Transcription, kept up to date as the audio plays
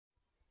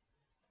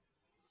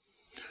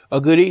A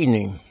good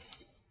evening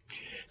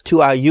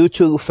to our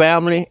YouTube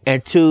family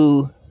and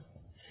to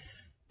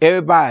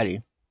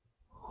everybody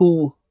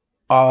who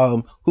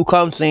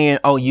comes in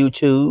on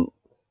YouTube.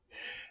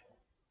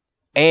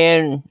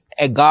 And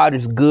God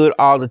is good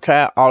all the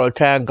time. All the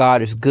time,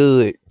 God is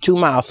good. To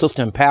my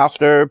assistant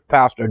pastor,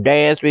 Pastor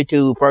Dansby,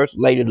 to First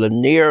Lady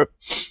Lanier,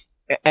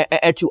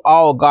 and to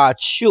all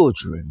God's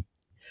children.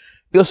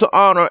 It's an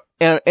honor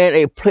and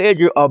a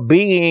pleasure of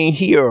being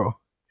here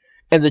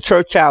in the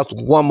church house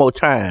one more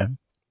time.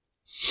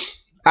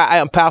 I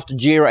am Pastor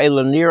Jerry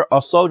Lanier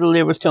of Soul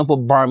Deliverance Temple,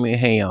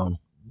 Birmingham.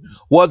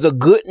 Well, the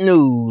good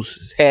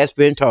news has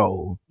been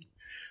told.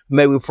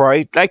 May we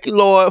pray. Thank you,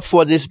 Lord,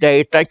 for this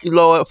day. Thank you,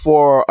 Lord,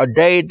 for a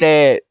day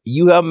that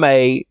you have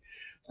made.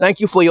 Thank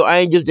you for your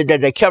angels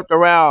that they kept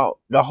around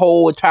the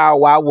whole entire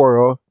wide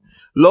world.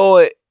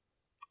 Lord,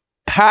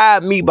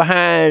 hide me,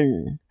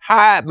 Lord,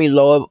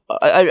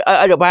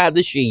 behind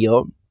the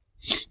shield.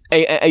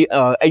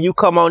 And you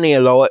come on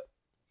in, Lord.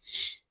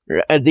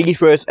 And these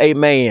first,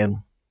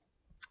 amen.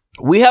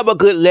 We have a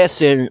good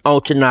lesson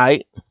on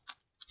tonight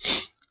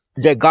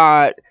that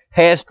God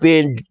has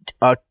been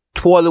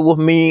toiling with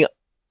me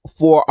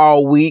for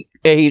all week,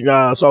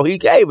 and so He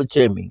gave it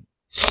to me,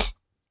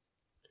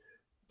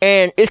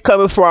 and it's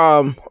coming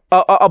from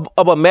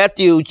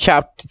Matthew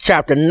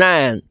chapter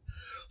 9,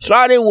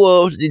 starting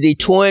with the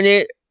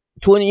 20th,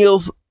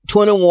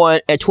 21,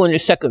 and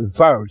 22nd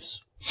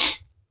verse,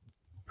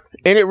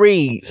 and it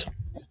reads,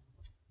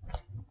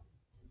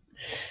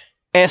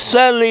 "And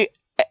suddenly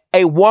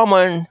a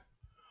woman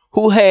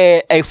who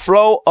had a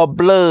flow of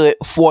blood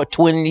for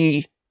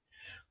 20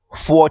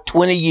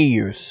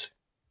 years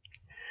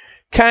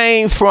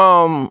came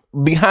from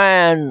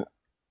behind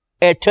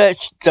and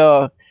touched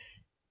the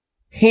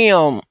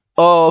hem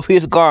of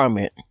his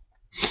garment.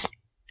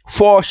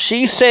 For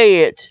she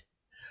said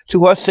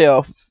to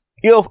herself,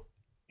 if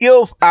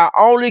I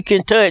only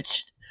can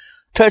touch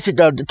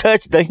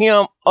the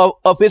hem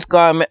of his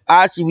garment,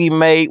 I shall be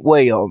made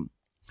well.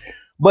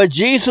 But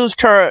Jesus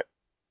turned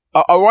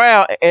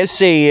around and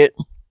said,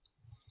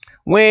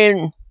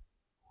 let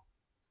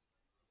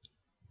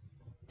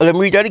me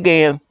read that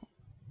again.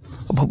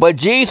 But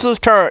Jesus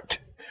turned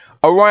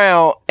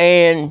around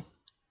and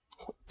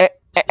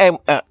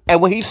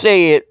when he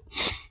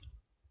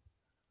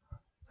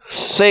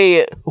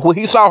when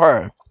he saw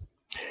her,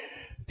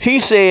 he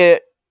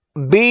said,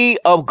 be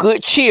of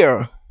good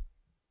cheer,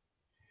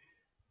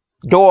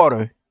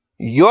 daughter.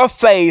 Your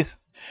faith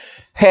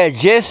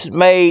has just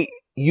made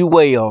you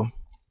well.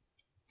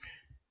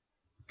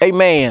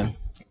 Amen.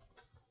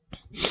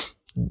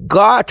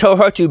 God told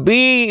her to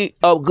be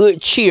of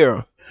good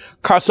cheer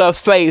because her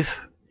faith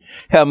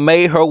have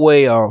made her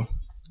well.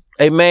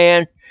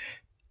 Amen.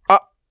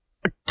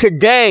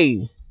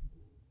 Today,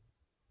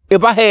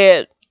 if I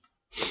had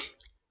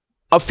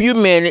a few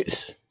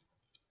minutes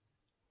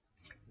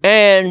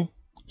and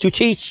to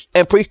teach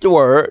and preach the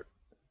word,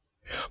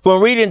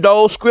 from reading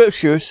those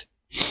scriptures,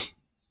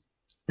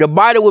 the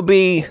Bible would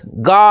be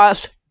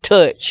God's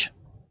touch.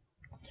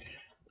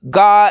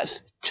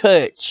 God's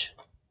touch.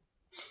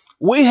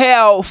 We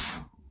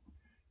have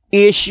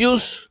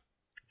issues.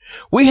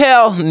 We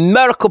have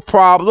medical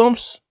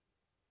problems.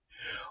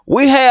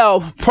 We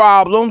have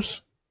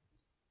problems.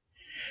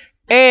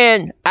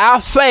 And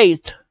our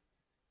faith,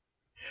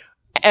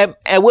 and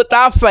with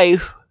our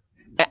faith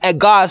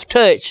and God's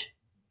touch,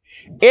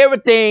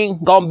 everything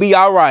gonna be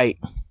all right.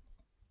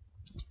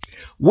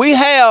 We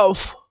go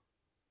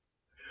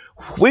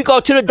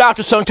to the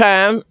doctor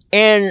sometime,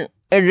 and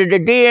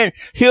then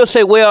he'll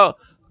say, well,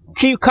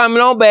 keep coming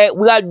on back.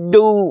 We got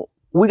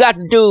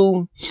to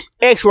do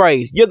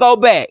x-rays. You go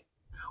back.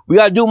 We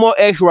got to do more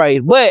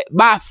x-rays. But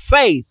by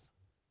faith,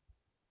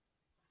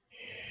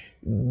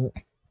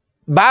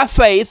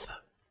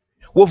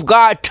 with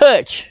God's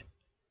touch,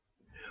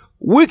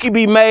 we can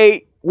be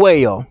made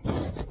well.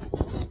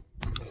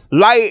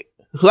 Like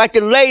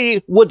the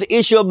lady with the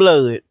issue of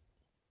blood.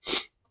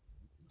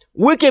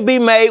 We can be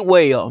made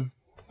well.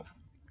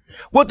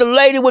 What the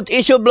lady with the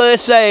issue of blood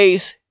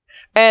says,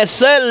 and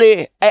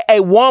suddenly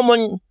a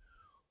woman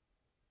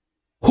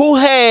who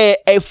had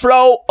a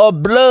flow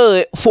of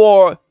blood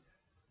for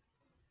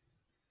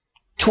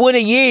 20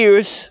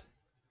 years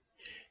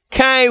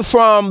came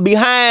from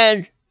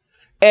behind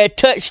and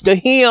touched the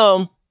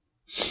hem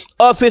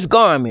of his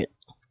garment.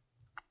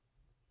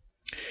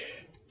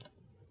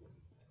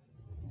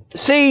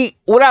 See,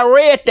 when I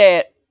read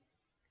that,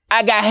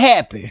 I got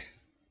happy.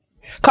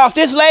 Cause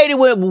this lady,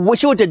 when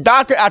she went to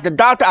doctor after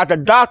doctor after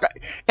doctor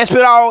and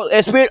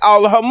spent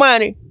all of her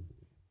money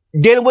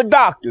dealing with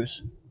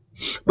doctors.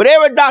 But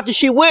every doctor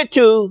she went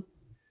to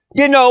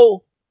didn't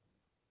know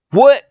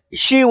what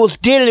she was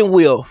dealing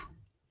with.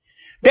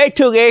 They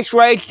took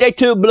x-rays, they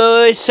took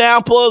blood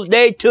samples,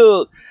 they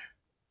took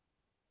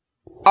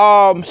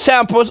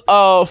samples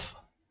of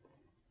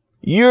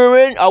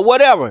urine or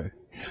whatever.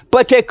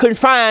 But they couldn't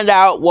find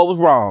out what was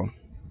wrong.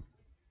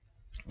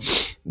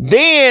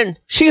 Then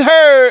she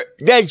heard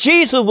that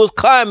Jesus was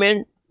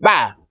coming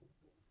by.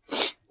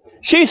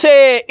 She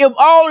said, if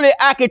only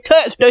I could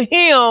touch the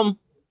hem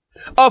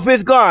of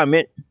his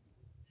garment,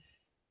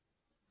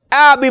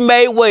 I'll be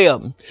made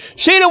well.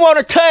 She didn't want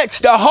to touch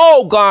the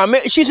whole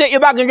garment. She said,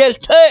 if I can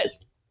just touch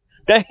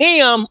the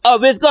hem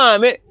of his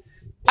garment,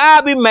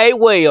 I'll be made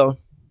well.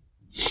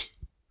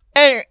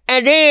 And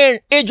then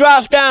it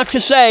drops down to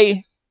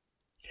say,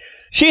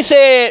 she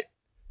said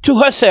to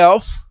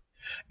herself,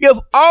 if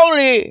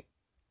only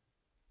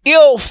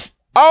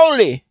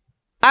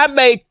I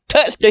may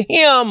touch the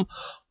hem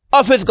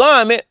of his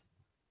garment,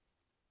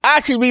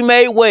 I should be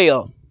made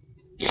well.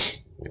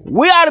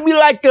 We ought to be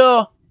like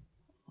the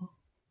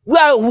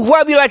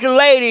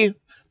lady,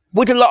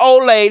 with the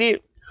old lady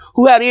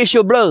who had an issue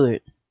of blood,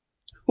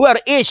 who had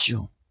an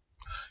issue.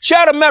 She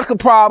had a medical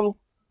problem.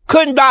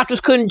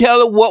 Doctors couldn't tell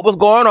her what was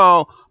going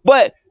on.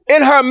 But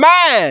in her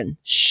mind,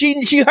 she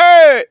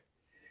heard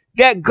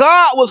that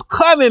God was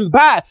coming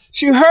by.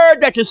 She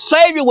heard that the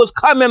Savior was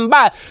coming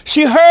by.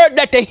 She heard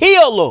that the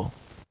healer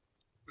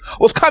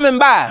was coming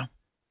by.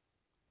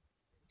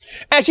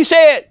 And she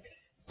said,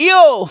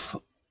 if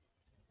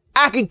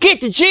I can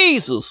get to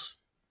Jesus,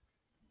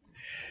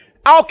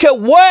 I don't care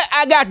what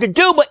I got to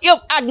do, but if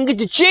I can get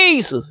to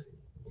Jesus,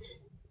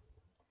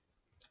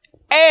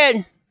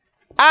 and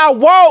I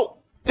walk,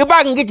 if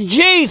I can get to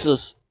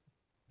Jesus.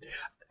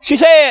 She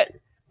said,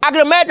 I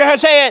can imagine her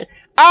saying,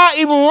 I'll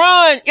even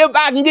run if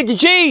I can get to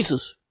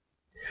Jesus.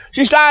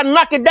 She started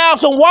knocking down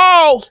some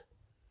walls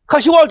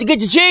because she wanted to get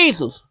to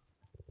Jesus.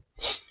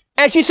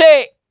 And she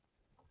said,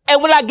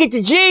 and when I get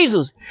to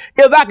Jesus,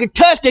 if I can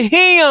touch the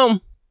hem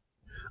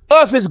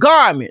of his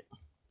garment,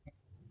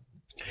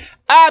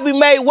 I'll be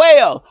made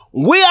well.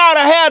 We ought to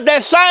have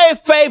that same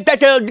faith that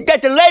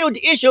the lady with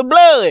the issue of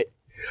blood.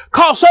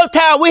 Because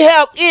sometimes we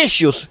have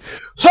issues.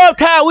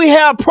 Sometimes we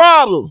have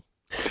problems.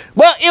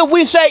 But if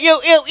we say,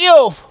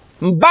 if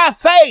by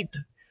faith,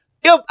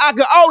 if I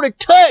can only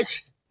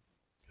touch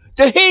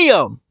the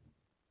hem,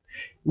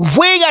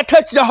 we ain't got to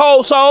touch the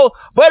whole soul,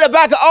 but if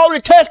I can only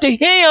touch the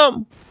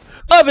hem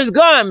of his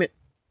garment,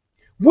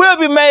 we'll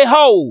be made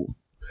whole.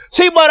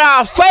 See, but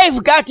our faith,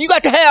 you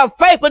got to have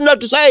faith enough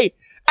to say,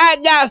 I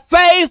got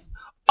faith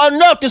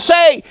enough to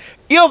say,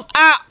 if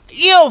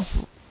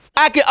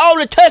I can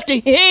only touch the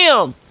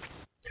hem.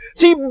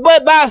 See,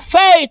 but by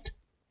faith,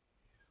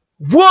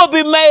 we'll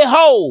be made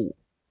whole.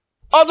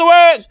 Other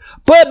words,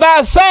 but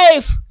by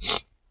faith,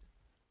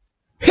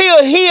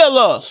 he'll heal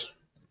us.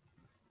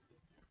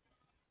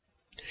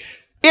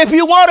 If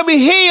you want to be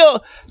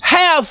healed,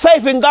 have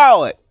faith in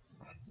God.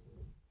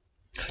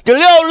 The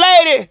little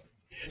lady,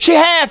 she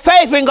had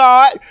faith in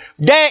God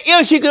that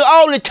if she could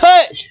only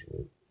touch.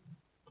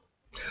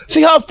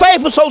 See, her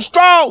faith was so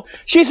strong,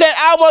 she said,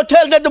 I won't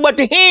touch nothing but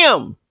the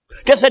hem,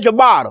 just at the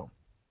bottom.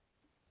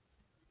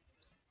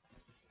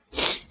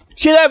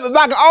 She said, if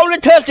I can only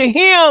touch the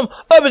hem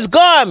of his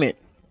garment,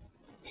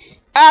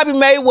 I'll be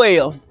made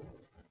well.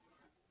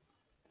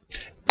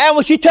 And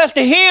when she touched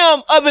the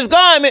hem of his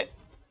garment,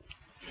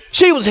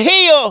 she was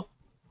healed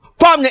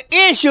from the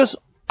issues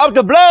of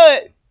the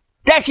blood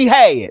that she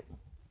had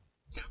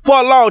for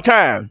a long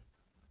time.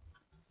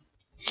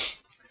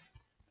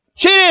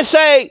 She didn't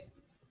say,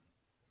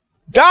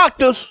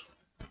 doctors,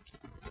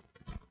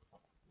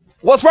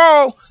 what's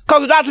wrong?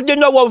 Because the doctor didn't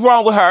know what was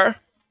wrong with her.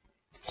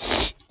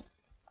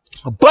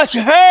 But she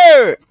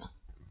heard.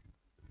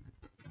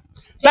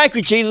 Thank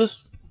you,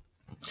 Jesus.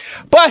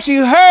 But she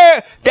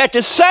heard that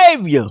the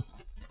Savior,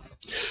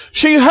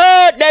 she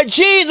heard that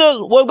Jesus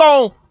was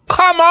going to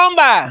come on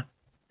by.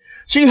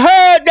 She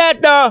heard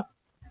that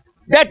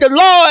the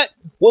Lord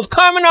was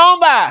coming on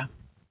by.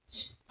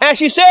 And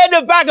she said,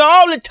 if I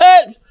can only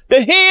touch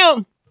the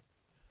hem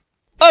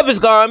of his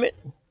garment,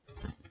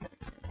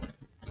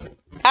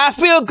 I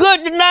feel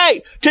good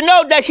tonight to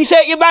know that she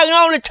said, if I can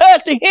only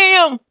touch the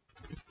hem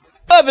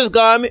of his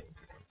garment,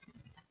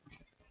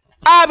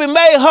 I'll be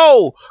made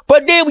whole.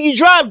 But then when you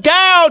drop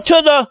down to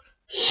the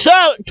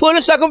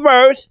 22nd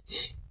verse,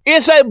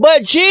 it says,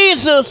 but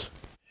Jesus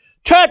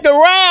turned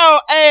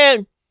around,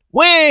 and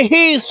when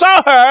he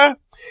saw her,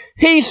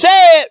 he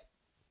said,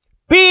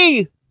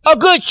 be of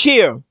good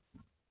cheer,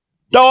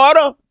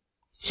 daughter.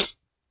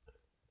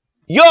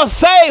 Your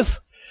faith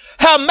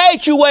have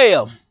made you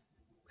well.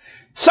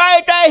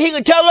 Same thing he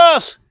could tell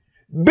us,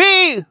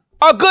 be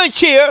of good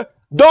cheer,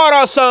 daughter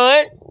or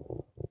son.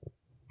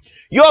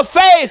 Your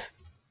faith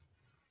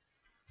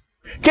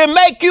can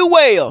make you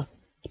well.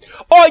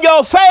 Or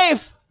your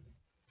faith,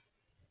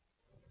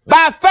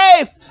 by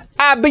faith,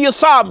 I'll be your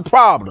solving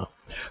problem.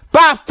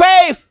 By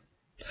faith,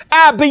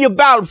 I'll be your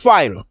battle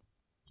fighter.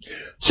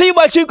 See,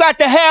 but you got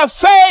to have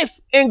faith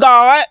in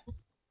God.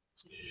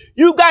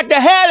 You got to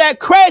have that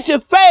crazy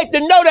faith to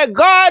know that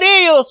God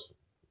is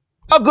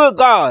a good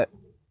God.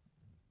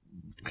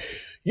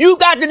 You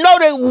got to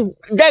know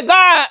that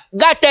God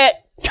got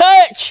that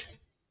touch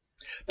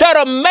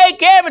that'll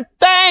make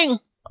everything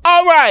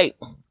all right.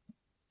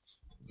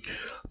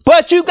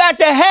 But you got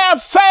to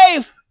have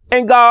faith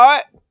in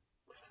God.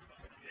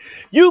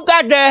 You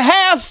got to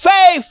have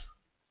faith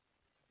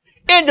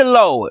in the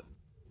Lord.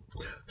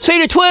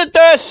 See, the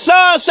 23rd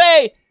Psalm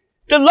say,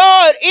 the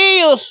Lord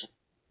is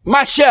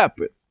my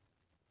shepherd.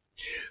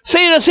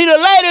 See,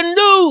 the lady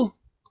knew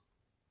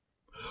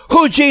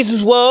who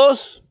Jesus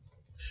was,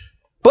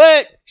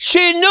 but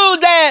she knew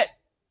that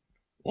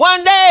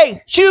one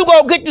day she was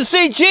going to get to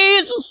see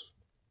Jesus.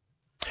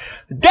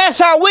 That's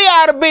how we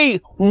ought to be.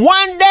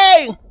 One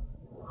day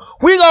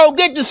we going to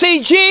get to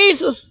see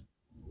Jesus.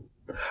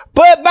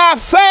 But by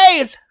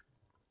faith,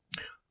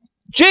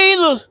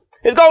 Jesus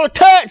is going to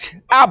touch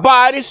our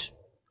bodies.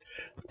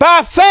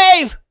 By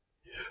faith,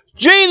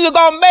 Jesus is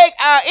going to make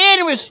our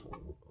enemies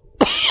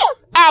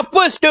our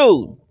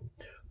footstool.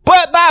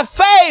 But by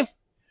faith,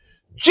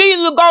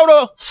 Jesus is going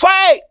to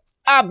fight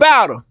our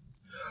battle.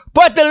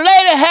 But the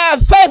lady had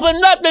faith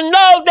enough to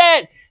know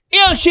that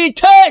if she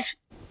touched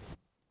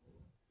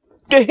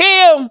the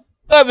hem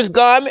of his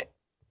garment,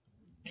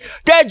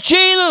 that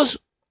Jesus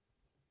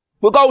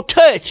was going to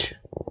touch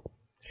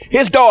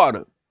his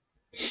daughter,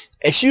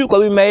 and she was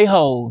going to be made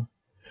whole.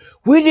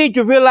 We need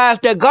to realize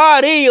that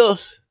God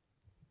is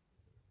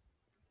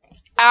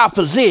our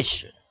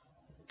physician.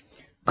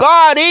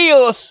 God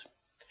is,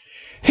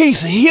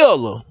 he's a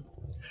healer.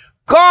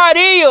 God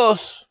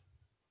is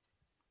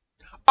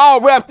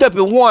all wrapped up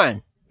in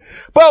one.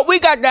 But we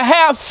got to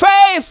have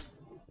faith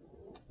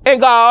in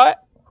God.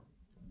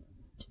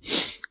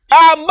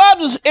 Our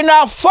mothers and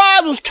our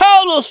fathers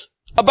told us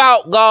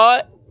about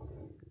God.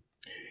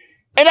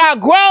 And our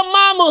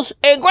grandmamas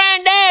and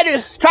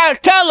granddaddies try to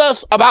tell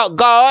us about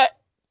God.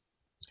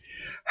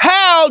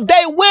 How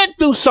they went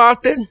through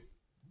something.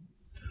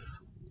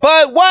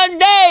 But one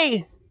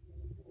day,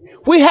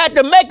 we had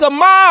to make a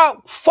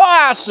mark for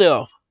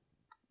ourselves.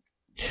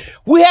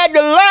 We had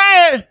to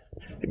learn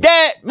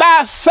that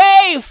by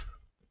faith,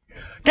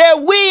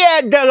 that we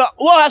had the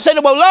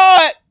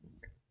Lord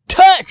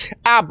touch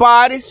our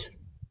bodies.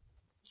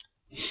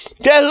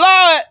 That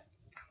Lord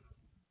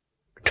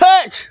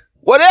touch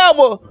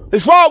whatever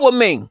is wrong with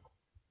me.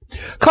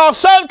 Because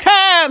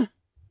sometimes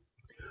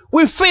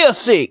we feel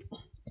sick.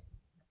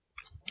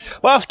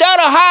 But instead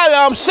of hollering,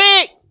 I'm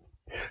sick,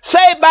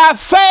 say by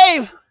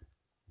faith,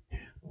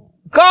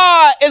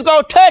 God is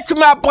going to touch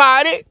my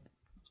body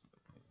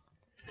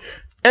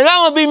and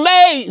I'm going to be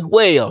made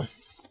well.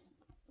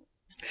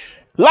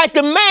 Like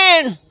the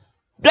man,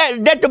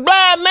 that the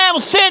blind man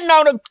was sitting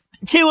on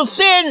he was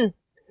sitting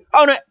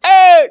on the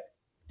edge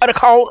of the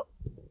corner.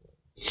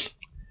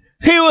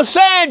 He was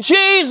saying,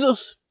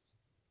 Jesus,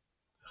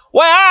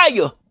 where are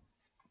you?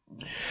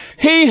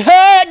 He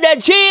heard that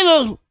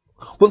Jesus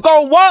was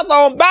going to walk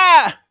on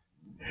by.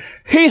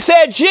 He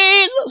said,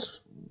 Jesus,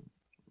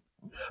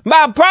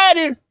 my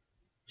bright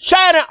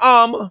shining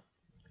armor.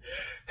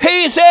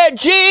 He said,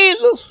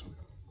 Jesus,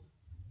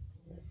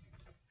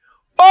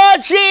 oh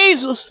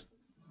Jesus.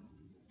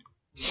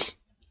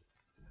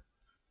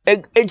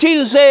 And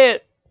Jesus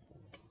said,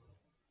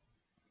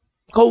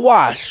 go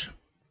wash.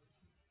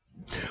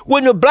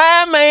 When the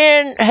blind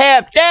man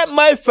had that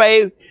much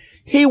faith,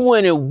 he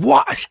went and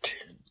washed.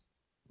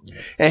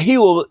 And he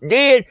was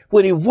dead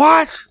when he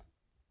washed.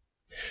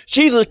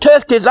 Jesus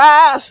touched his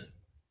eyes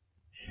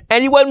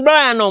and he wasn't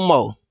blind no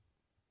more.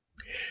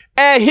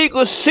 And he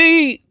could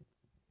see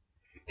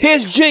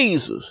his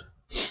Jesus.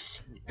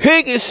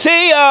 He could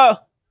see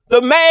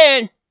the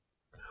man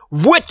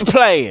with the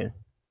plan.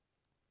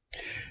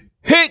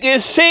 He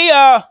could see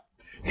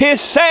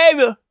his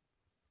Savior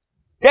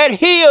that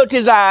healed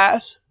his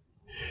eyes.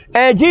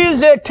 And Jesus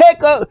said,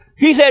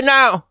 he said,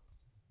 now,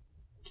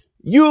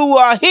 you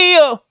are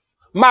healed,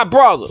 my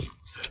brother.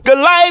 The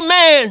lame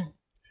man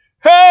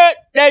heard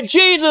that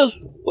Jesus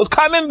was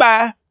coming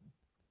by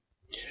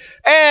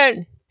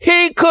and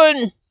he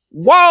couldn't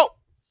walk.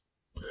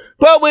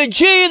 But when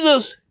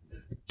Jesus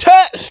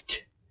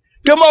touched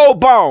them old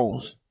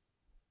bones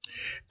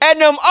and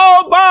them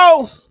old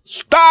bones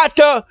started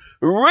to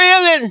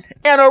reeling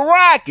and a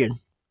rocking,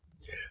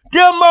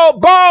 them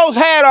old bones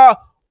had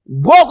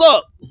woke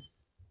up.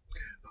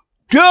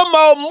 Them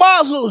old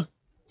muscles,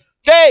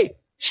 they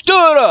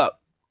stood up.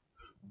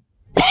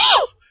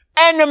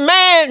 And the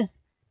man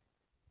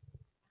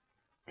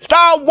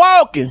started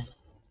walking.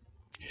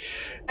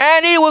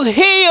 And he was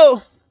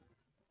healed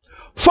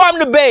from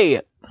the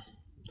bed.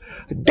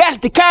 That's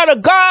the kind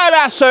of God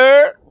I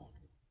serve.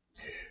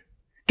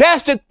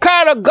 That's the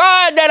kind of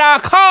God that I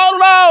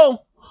call on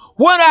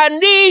when I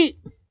need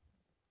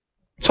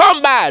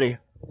somebody.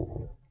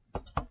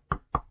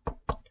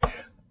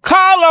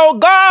 Call on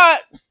God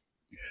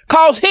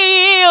because he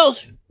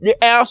is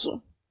the answer.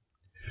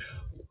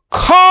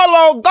 Call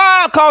on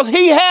God because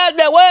he has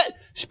that what?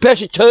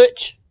 Special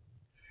touch.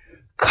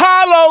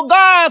 Call on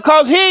God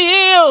because he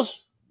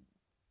is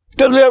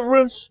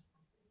deliverance.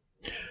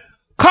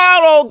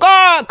 Call on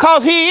God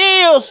because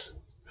he is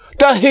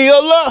the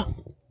healer.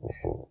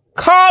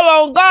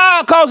 Call on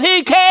God because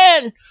he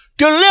can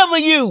deliver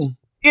you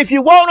if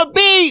you want to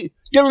be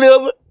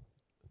delivered.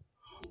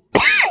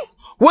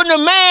 When the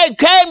man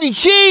came to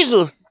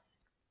Jesus,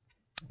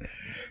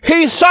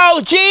 he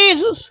saw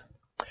Jesus.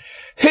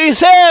 He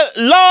said,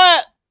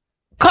 Lord,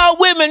 come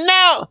with me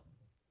now.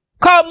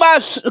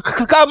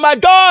 Cause my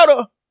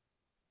daughter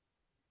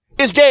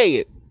is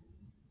dead.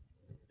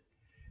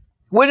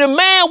 When the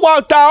man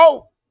walked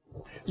out,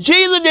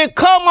 Jesus didn't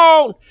come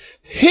on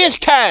his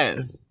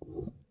time.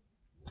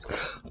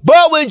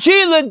 But when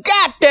Jesus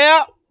got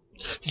there,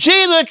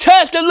 Jesus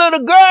touched the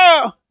little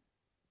girl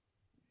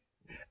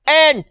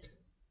and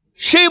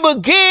she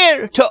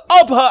began to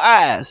open her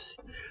eyes.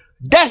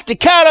 That's the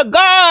kind of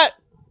God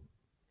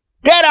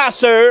that I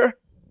serve.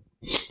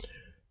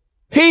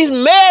 He's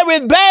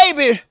Mary's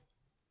baby.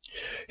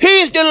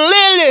 He's the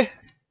lily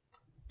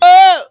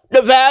of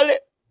the valley.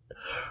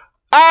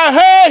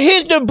 I heard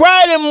he's the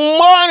bright and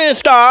morning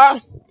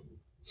star.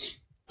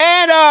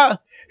 And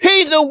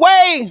he's the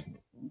way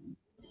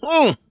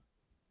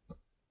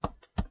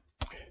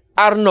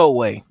out of no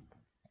way.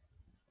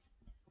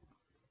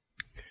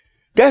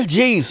 That's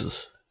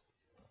Jesus.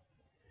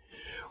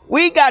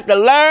 We got to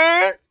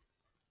learn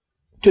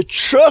to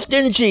trust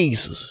in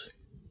Jesus.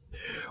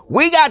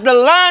 We got to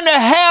learn to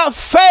have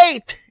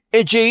faith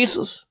in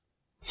Jesus.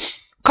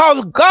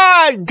 Because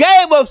God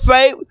gave us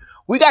faith.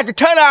 We got to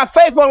turn our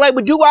faith on like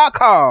we do our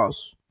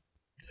cars.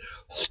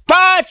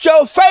 Start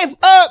your faith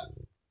up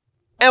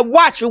and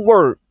watch it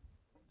work.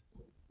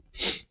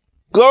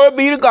 Glory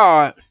be to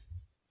God.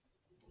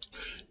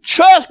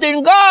 Trust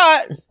in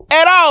God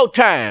at all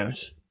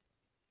times.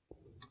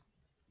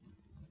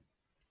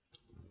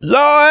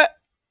 Lord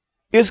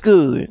is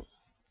good.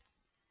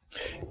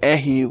 And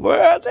He's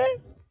worthy.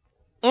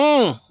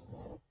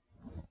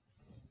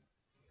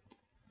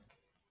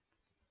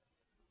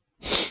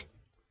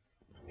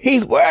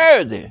 He's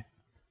worthy.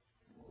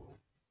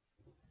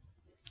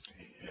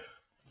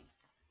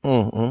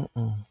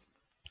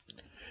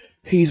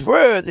 He's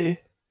worthy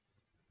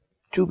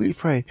to be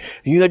praised.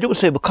 You gotta do what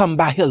they say, but come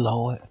by here,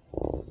 Lord.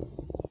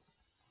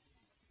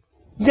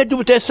 You gotta do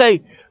what they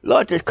say,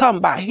 Lord, just come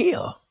by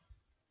here.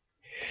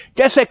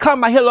 Just say,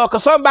 come by here, Lord,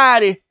 because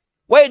somebody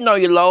waiting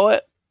on you, Lord.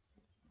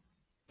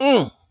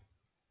 To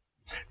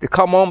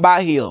come on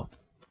by here.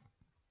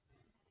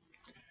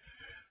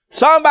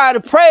 Somebody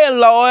praying,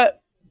 Lord.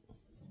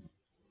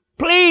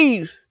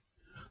 Please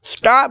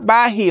stop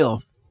by here.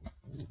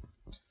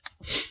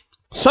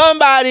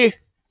 Somebody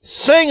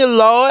singing,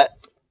 Lord.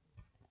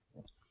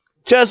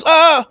 Just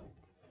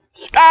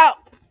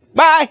stop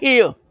by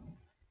here.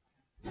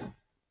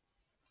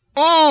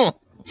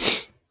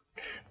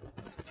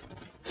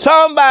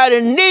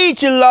 Somebody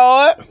needs you,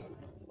 Lord.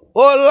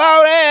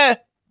 Oh, Lord,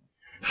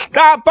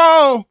 stop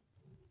on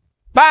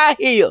by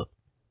here.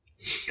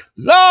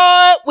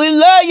 Lord, we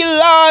love you,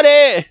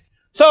 Lord.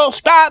 So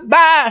stop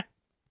by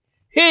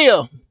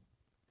here.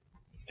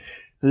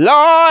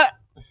 Lord,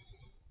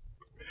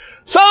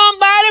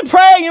 somebody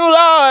praying you,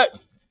 Lord.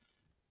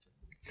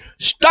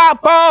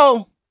 Stop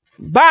on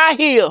by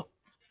here.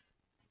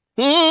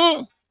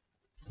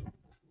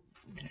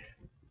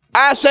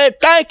 I said,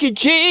 thank you,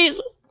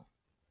 Jesus.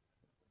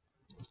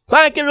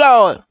 Thank you,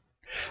 Lord.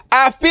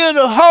 I feel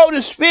the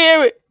Holy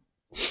Spirit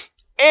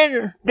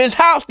in this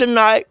house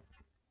tonight.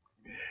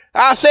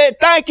 I said,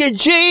 thank you,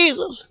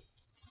 Jesus.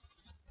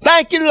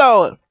 Thank you,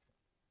 Lord.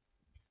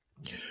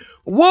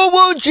 Woo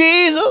woo,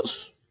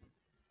 Jesus.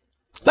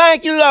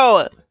 Thank you,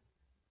 Lord.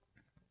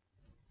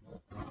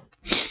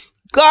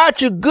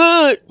 God, you're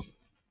good.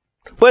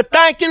 But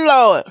thank you,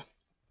 Lord.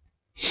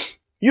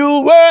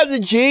 You worthy,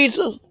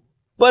 Jesus.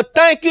 But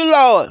thank you,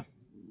 Lord.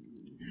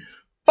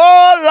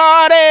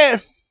 Oh,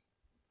 Lord,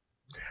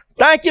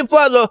 thank you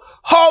for the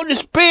Holy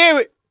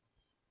Spirit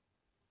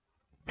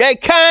that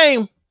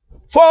came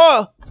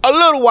for a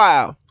little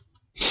while.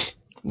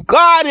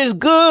 God is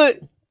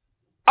good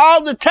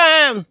all the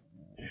time.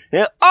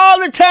 And all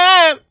the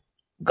time,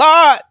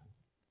 God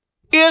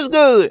is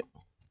good.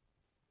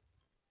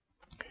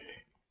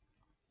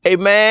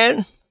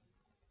 Amen.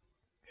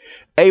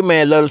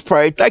 Amen. Let us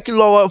pray. Thank you,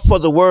 Lord, for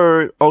the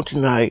word on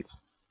tonight.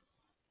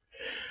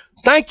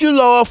 Thank you,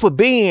 Lord, for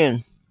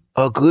being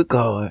a good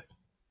God.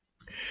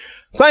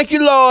 Thank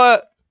you,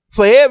 Lord,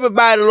 for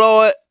everybody,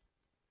 Lord,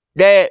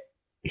 that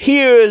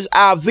hears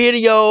our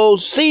videos,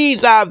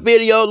 sees our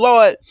video.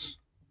 Lord,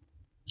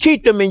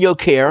 keep them in your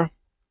care.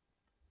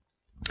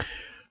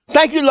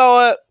 Thank you,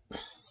 Lord,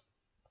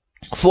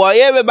 for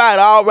everybody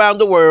all around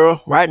the world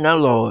right now,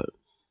 Lord.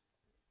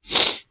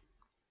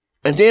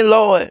 And then,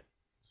 Lord,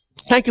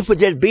 thank you for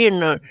just being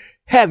there.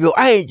 Have your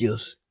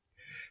angels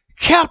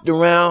kept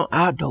around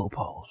our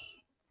doorposts.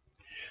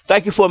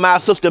 Thank you for my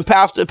assistant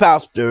pastor,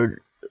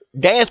 Pastor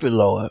Dansby,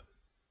 Lord.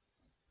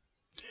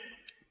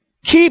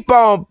 Keep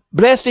on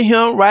blessing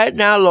him right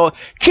now, Lord.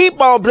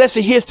 Keep on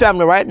blessing his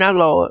family right now,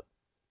 Lord.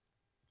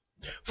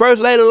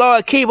 First Lady,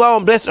 Lord, keep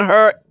on blessing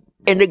her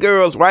and the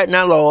girls right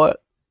now, Lord.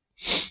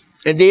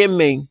 And then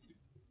me.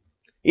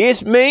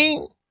 It's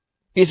me,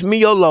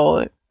 your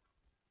Lord.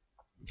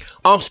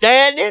 I'm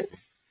standing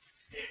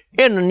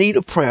in the need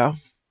of prayer.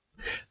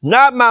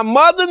 Not my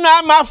mother,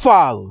 not my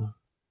father.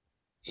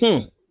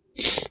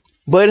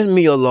 But it's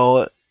me, O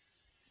Lord.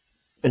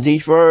 And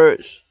these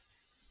words,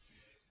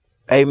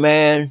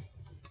 amen,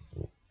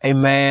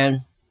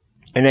 amen,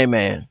 and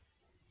amen.